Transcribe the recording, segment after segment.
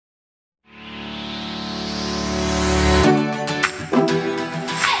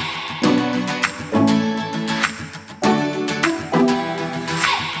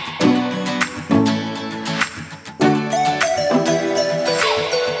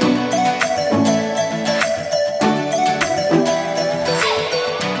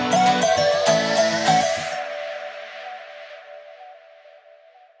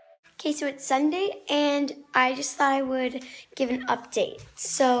so it's Sunday, and I just thought I would give an update.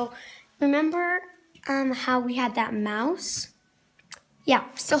 So, remember how we had that mouse? Yeah,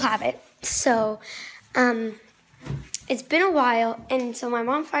 still have it. So, it's been a while, and so my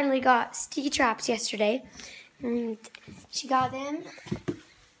mom finally got sticky traps yesterday, and she got them,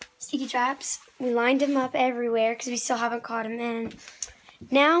 sticky traps. We lined them up everywhere because we still haven't caught him, and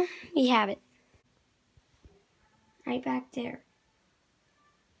now we have it. Right back there.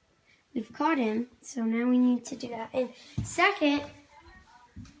 We've caught him, so now we need to do that. And second,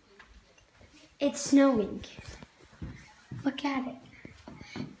 it's snowing. Look at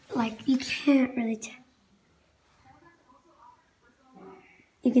it. Like, you can't really tell.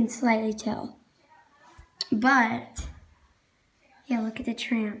 You can slightly tell. But, yeah, look at the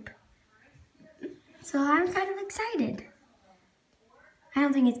tramp. So I'm kind of excited. I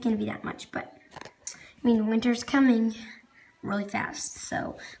don't think it's going to be that much, but, I mean, winter's coming really fast,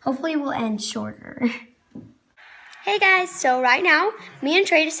 so hopefully it will end shorter. Hey guys, so right now, me and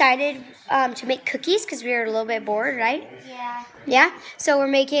Trey decided to make cookies because we were a little bit bored, right? Yeah. Yeah, so we're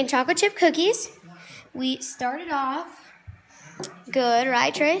making chocolate chip cookies. We started off good,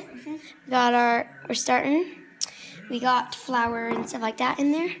 right, Trey? Mm-hmm. We're starting. We got flour and stuff like that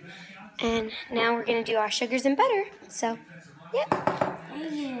in there. And now we're gonna do our sugars and butter. So, yeah.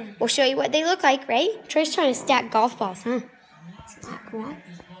 We'll show you what they look like, right? Trey's trying to stack golf balls, huh? Isn't that cool?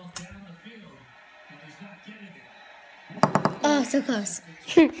 Oh, so close.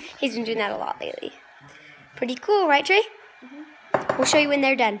 He's been doing that a lot lately. Pretty cool, right, Trey? Mm-hmm. We'll show you when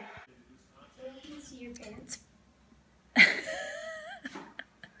they're done.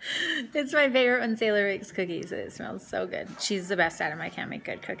 It's my favorite when Sailor makes cookies. It smells so good. She's the best at them. I can't make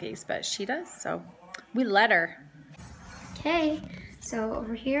good cookies, but she does, so we let her. Okay, so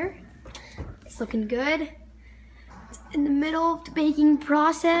over here, it's looking good. It's in the middle of the baking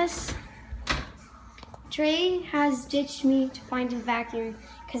process. Trey has ditched me to find a vacuum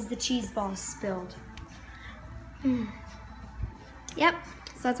because the cheese ball spilled. Yep,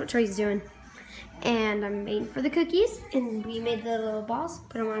 so that's what Trey's doing. And I'm waiting for the cookies, and we made the little balls,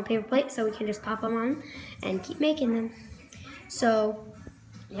 put them on a paper plate so we can just pop them on and keep making them. So,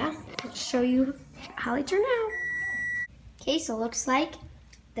 yeah, I'll show you how they turn out. Okay, so it looks like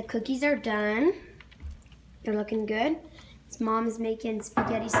the cookies are done. They're looking good. His mom is making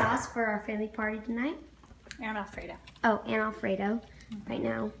spaghetti sauce for our family party tonight. And Alfredo. Oh, and Alfredo. Right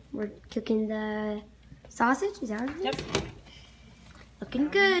now, we're cooking the sausage. Is that what it is? Yep. Looking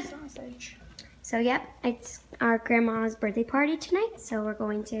good. Sausage. So, yep, it's our grandma's birthday party tonight. So, we're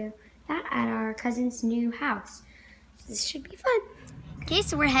going to that at our cousin's new house. So this should be fun. Okay,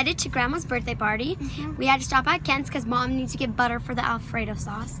 so we're headed to grandma's birthday party. Mm-hmm. We had to stop at Kent's because mom needs to get butter for the Alfredo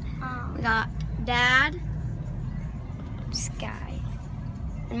sauce. Oh. We got dad, Sky,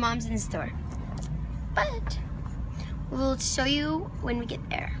 and mom's in the store. But we'll show you when we get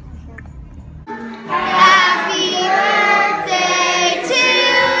there. Happy birthday to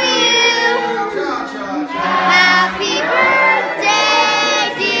you. Happy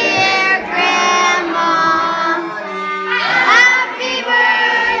birthday, dear Grandma. Happy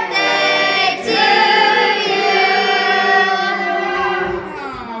birthday to you.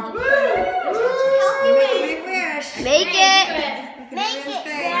 Make it. Make it,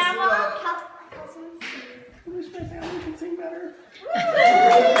 Grandma. I wish my family could sing better.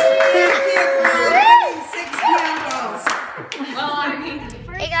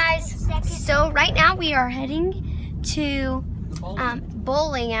 Hey guys, so right now we are heading to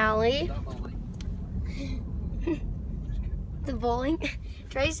bowling alley. The bowling.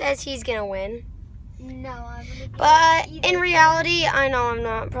 Trey says he's gonna win. No, I'm gonna. But in reality, I know I'm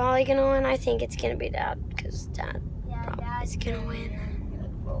not probably gonna win. I think it's gonna be Dad, because Dad probably is gonna win.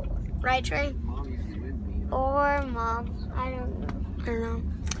 Right, Trey? Or Mom. I don't know.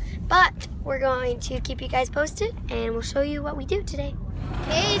 But we're going to keep you guys posted, and we'll show you what we do today.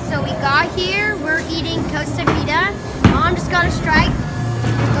 Okay, so we got here. We're eating Costa Vida. Mom just got a strike.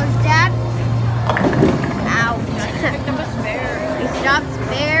 There goes Dad. Ow. Picked up a spare. We picked up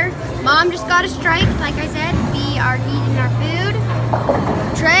spare. Mom just got a strike. Like I said, we are eating our food.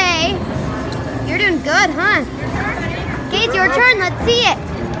 Trey, you're doing good, huh? Okay, it's your turn. Let's see it.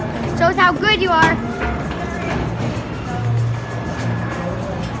 Shows how good you are.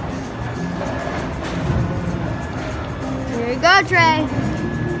 Here you go, Trey.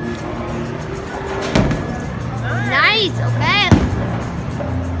 Nice, okay.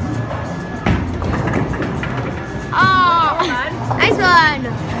 Oh, nice one.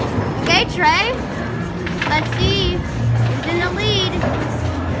 Okay, Trey. Let's see who's in the lead.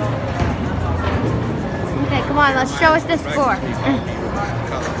 Okay, come on, let's show us the score.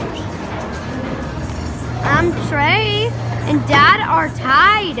 Trey and Dad are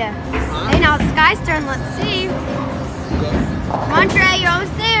tied. Hey, now it's Sky's turn. Let's see. Come on, Trey. You're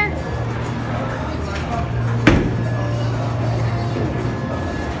almost there.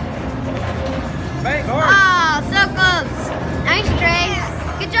 Oh, so close. Nice, Trey.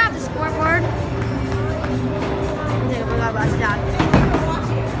 Good job, the scoreboard.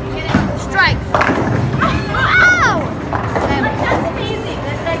 Strike. Oh! That's amazing.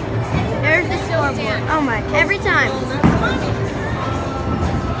 That's like, there's the scoreboard. Oh my, every time.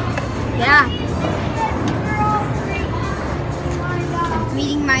 Yeah.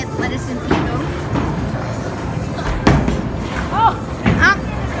 Meeting my lettuce and pico. Oh!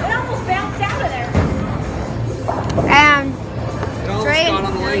 It almost bounced out of there. And Trey,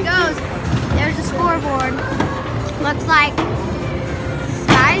 there he goes. There's the scoreboard. Looks like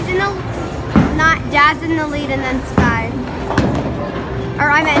Sky's in the, Dad's in the lead and then Sky. Or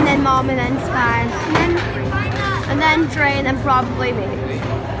I meant and then Mom and then Sky. And then Trey and then probably me.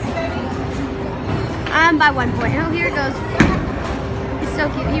 By 1 point. Oh, here it goes. He's so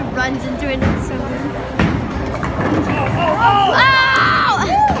cute. He runs into it. It's so good. Oh!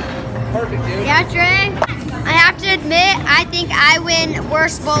 Perfect, dude. Yeah, Trey. I have to admit, I think I win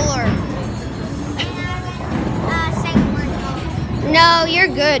worst bowler. No, you're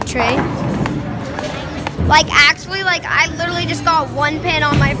good, Trey. Like, actually, like, I literally just got 1 pin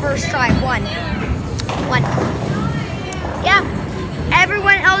on my first try. One. Yeah.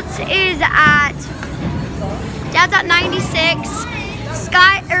 Everyone else is at, Dad's at 96.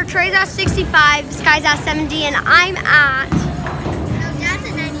 Sky, or Trey's at 65. Sky's at 70, and I'm at, No, Dad's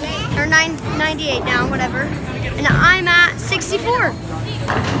at 98. or 98 now, whatever. And I'm at 64.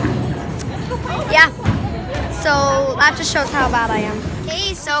 Yeah. So that just shows how bad I am.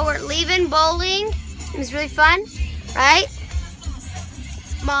 Okay, so we're leaving bowling. It was really fun, right?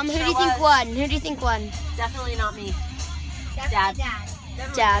 Mom, who do you think won? Who do you think won? Definitely not me. Dad.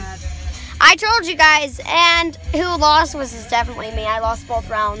 Dad. I told you guys, and who lost was definitely me. I lost both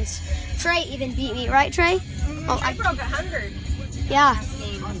rounds. Trey even beat me, right, Trey? Oh, I broke 100. yeah.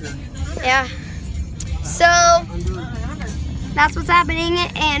 Yeah. So that's what's happening,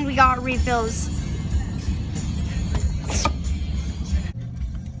 and we got refills.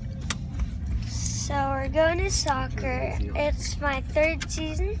 So we're going to soccer. It's my 3rd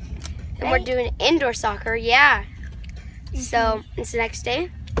season. And we're doing indoor soccer, yeah. So it's the next day,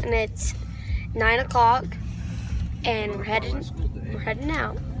 and it's 9 o'clock, and we're heading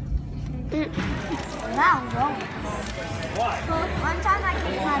out. Now rolling. One time I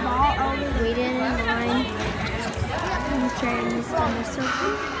kicked my ball over. Waiting in line. And Trey and his son are so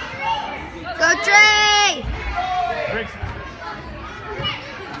cute. Go Trey!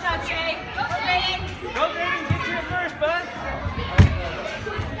 Go, Brayden, get to it first, bud.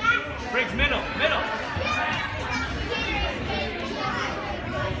 Briggs, middle.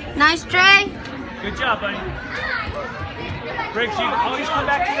 Nice Trey. Good job, buddy. Briggs, you always come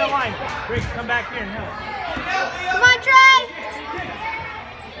back to the line. Briggs, come back here and help. Come on Trey!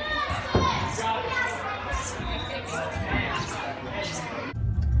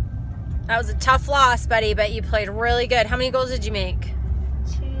 That was a tough loss, buddy, but you played really good. How many goals did you make?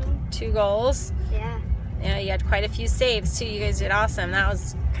 2 goals? Yeah. Yeah, you had quite a few saves, too. You guys did awesome. That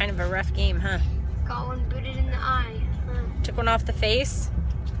was kind of a rough game, huh? Got one booted in the eye. Took one off the face?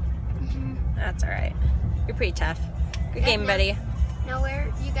 That's all right. You're pretty tough. Good game, buddy. Now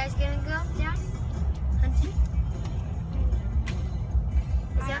where you guys gonna go, Dad? Hunting?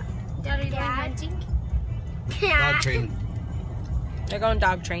 Is that, Dad, are you going hunting? Dog training. They're going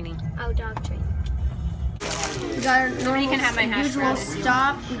dog training. Oh, dog training. We got our normal, can have my hash usual browns.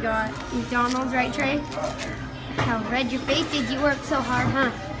 stop. We got McDonald's, right, Trey? How red your face is. You worked so hard,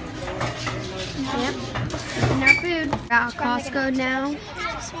 huh? Yep. Eating our food. We're at Costco now.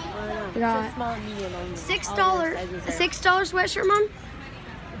 We got $6 a $6 sweatshirt, Mom?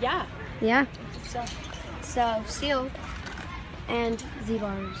 Yeah. Yeah. So sealed and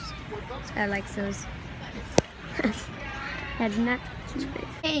Z-bars. I like those. Heading up.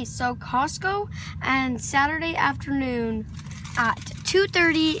 Okay, so Costco and Saturday afternoon at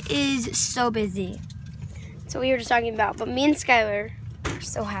 2:30 is so busy. That's what we were just talking about. But me and Skylar are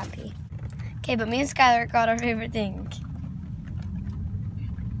so happy. Okay, but me and Skylar got our favorite thing.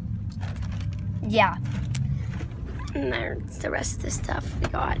 Yeah. And there's the rest of the stuff we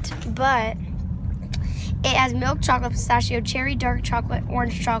got. But it has milk chocolate, pistachio, cherry, dark chocolate,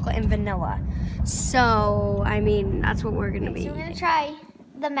 orange chocolate, and vanilla. So, I mean, that's what we're going to be So we're eating. gonna try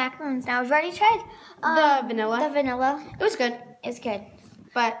the macaroons now. We've already tried The vanilla? The vanilla. It was good. It's good.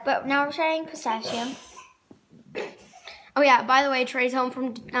 But But now we're trying pistachio. Oh yeah, by the way, Trey's home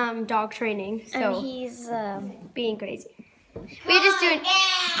from dog training, so And he's being crazy. We're just doing.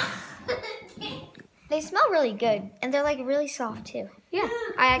 they smell really good, and they're like really soft too. Yeah,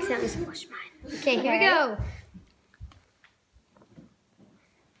 I accidentally squished mine. Okay, here we Okay. go.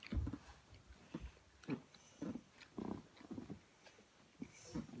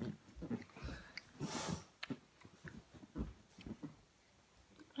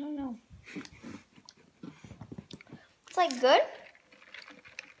 I don't know. It's like good.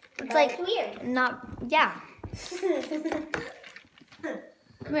 It's like weird. Not yeah.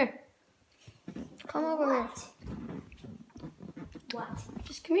 Come here. Come over here. What?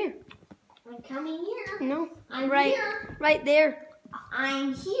 Just come here. I'm coming here. No, I'm right, here. right there.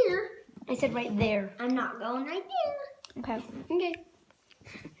 I'm here. I said right there. I'm not going right there. Okay. Okay.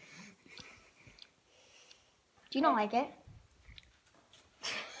 Do you not like it?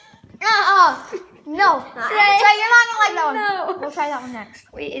 No. Trey, you're not gonna like that one. No. We'll try that one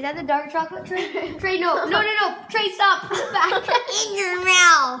next. Wait, is that the dark chocolate, Trey? Trey, no. No. Trey, stop. Back. In your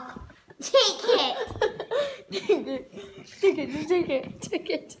mouth. Take it. Take it. Take it. Just take it. Take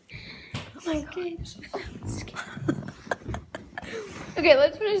it. Oh my gosh. Okay,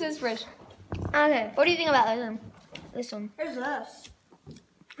 let's finish this first. Okay. What do you think about this one? This one. Where's this?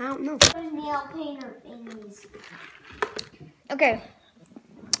 I don't know. Nail painter thingies. Okay.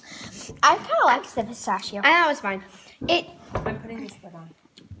 I kind of like the pistachio. I thought it was fine. I'm putting this lid on.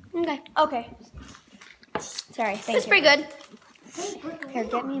 Okay. Okay. Sorry. Thank That's you. pretty good. Here,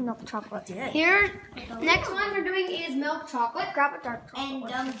 get me milk chocolate. Here, next one we're doing is milk chocolate. Grab a dark chocolate. And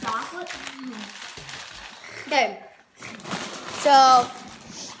dumb chocolate. Okay. So,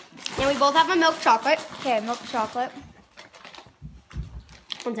 and we both have a milk chocolate. Okay, milk chocolate.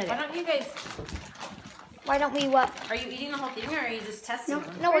 1 Why second. don't you guys? Why don't we what? Are you eating the whole thing, or are you just testing them?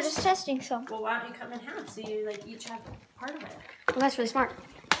 No, we're just testing some. Well, why don't you cut them in half so you like each have part of it? Well, that's really smart.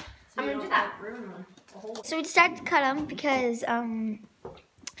 So I'm you gonna do don't, that. like, ruin the whole. So we decided to cut them because then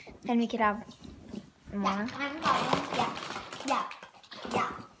we could have more. I'm going. Yeah.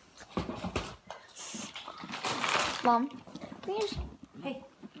 Mom, can you just Hey,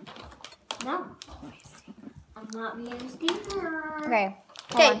 No. I'm not being stupid. okay?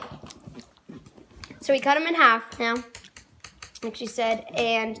 Hold Okay. on. So we cut them in half now, like she said,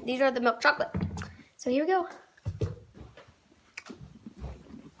 and these are the milk chocolate. So here we go.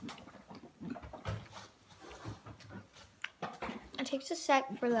 It takes a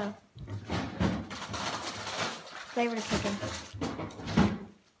sec for the flavor to kick in.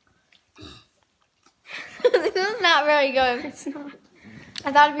 This is not very good. It's not.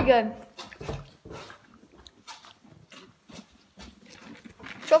 I thought it'd be good.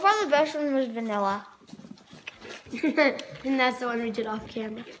 So far, the best one was vanilla. And that's the one we did off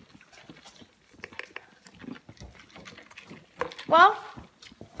camera. Well,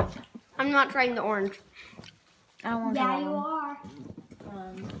 I'm not trying the orange. I don't want Yeah, that you one. are.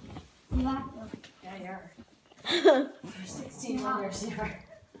 You have to. yeah, you are. You're 16 members, you are.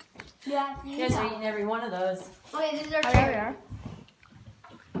 You have to. You guys are eating every one of those. Okay, these are Oh, there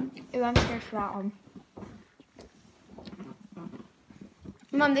we are. Ooh, I'm scared for that one.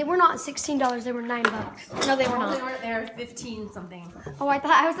 Mom, they were not $16, they were $9. No, they were They not. weren't there 15 something. Oh, I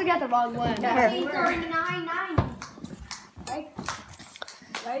thought I was looking at the wrong one. $39.90.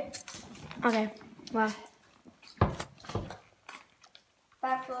 Right? Okay, wow.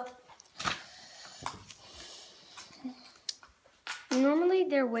 Back to Normally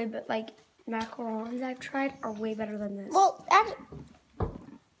they're way better, like macarons I've tried are way better than this. Well,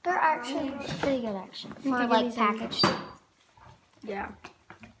 they're actually pretty good, actually, for give like me some. packaged. Yeah.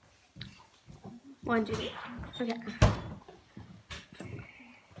 1, 2, 3. Okay.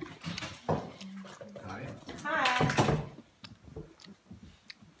 Hi.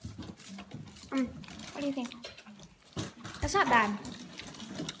 What do you think? That's not bad.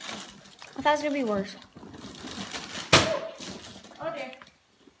 I thought it was gonna be worse. Oh dear.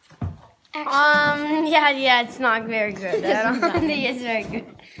 Yeah, it's not very good. I don't think it's very good.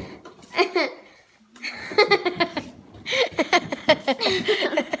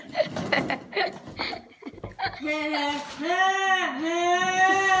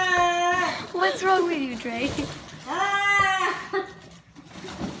 What's wrong with you, Trey?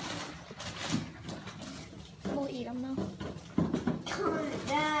 We'll eat them though. Calm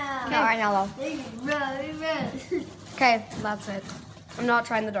down. Not right now though. Okay, that's it. I'm not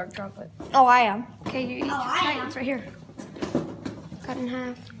trying the dark chocolate. Oh, I am. Okay, you eat. I Try it. am. It's right here. Cut in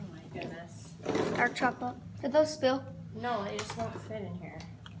half. Oh my goodness. Dark chocolate. Did those spill? No, they just won't fit in here.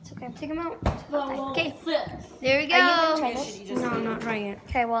 It's okay. Take them out. Okay. Okay, there we go. Are you gonna try You this? should- you just- No, I'm not trying it.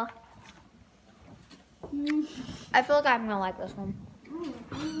 Okay, well. I feel like I'm gonna like this one.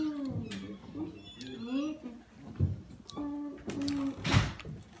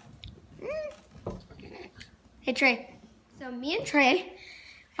 Hey Trey. So me and Trey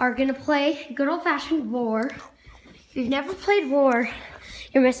are gonna play good old-fashioned war. If you've never played war,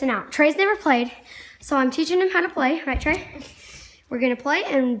 you're missing out. Trey's never played, so I'm teaching him how to play, right Trey? We're gonna play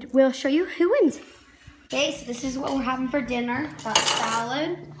and we'll show you who wins. Okay, so this is what we're having for dinner. Got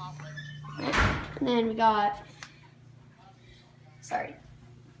salad. And then we got, sorry,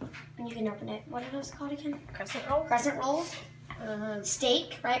 and you can open it. What are those called again? Crescent roll. Crescent rolls.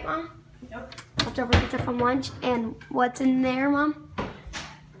 Steak, right Mom? Yep. Leftover pizza from lunch. And what's in there, Mom?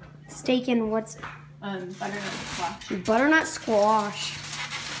 Steak and what's? Butternut squash. Butternut squash.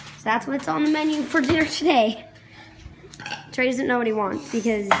 So that's what's on the menu for dinner today. Trey doesn't know what he wants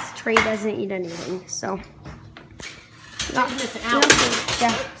because Trey doesn't eat anything. So. Missing out.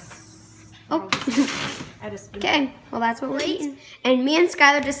 Yeah. Oh. Add a spoon. Okay. Well, that's what we're eating. And me and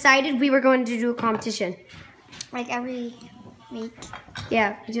Skylar decided we were going to do a competition. Like every week.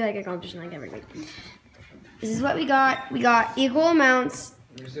 Yeah, we do like a competition like every week. This is what we got. We got equal amounts.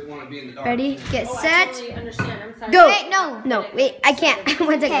 Ready, get set, Understand. I'm sorry. go. Wait, no. No, wait, I can't.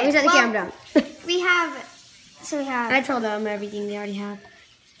 One second, let me shut the camera down. We have. So we have. I told them everything they already have.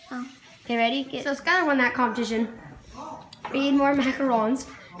 Oh. Okay, ready? So Skylar won that competition. We need more macarons.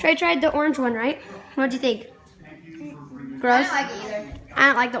 Trey tried the orange one, right? What'd you think? Gross? I don't like it either. I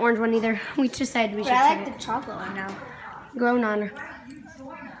don't like the orange one either. We decided we should But try I like it. the chocolate one now. Grown on her.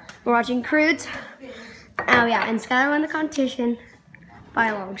 We're watching Crudes. Oh yeah, and Skylar won the competition by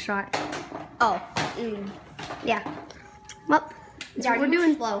a long shot. Oh. Yeah. Well, that's what we're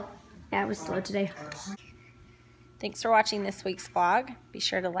doing. Slow. Yeah, it was slow today. Thanks for watching this week's vlog. Be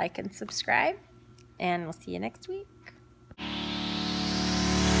sure to like and subscribe, and we'll see you next week.